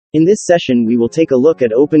In this session we will take a look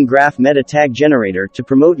at Open Graph Meta Tag Generator to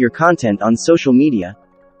promote your content on social media.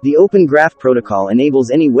 The Open Graph protocol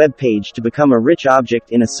enables any web page to become a rich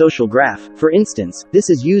object in a social graph. For instance, this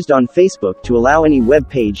is used on Facebook to allow any web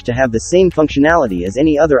page to have the same functionality as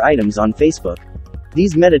any other items on Facebook.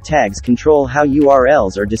 These meta tags control how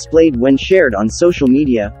URLs are displayed when shared on social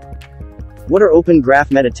media. What are Open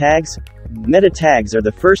Graph meta tags? Meta tags are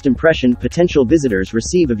the first impression potential visitors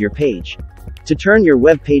receive of your page. To turn your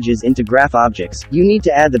web pages into graph objects, you need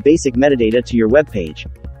to add the basic metadata to your web page.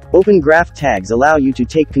 Open Graph tags allow you to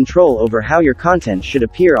take control over how your content should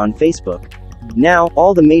appear on Facebook. Now,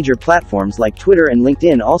 all the major platforms like Twitter and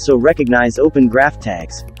LinkedIn also recognize Open Graph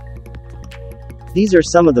tags. These are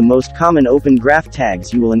some of the most common Open Graph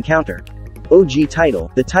tags you will encounter. OG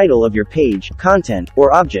title, the title of your page, content,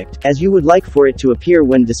 or object, as you would like for it to appear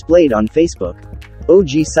when displayed on Facebook.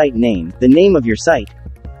 OG site name, the name of your site.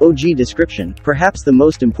 OG description, perhaps the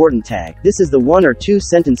most important tag. This is the 1 or 2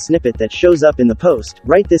 sentence snippet that shows up in the post.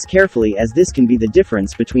 Write this carefully as this can be the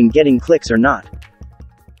difference between getting clicks or not.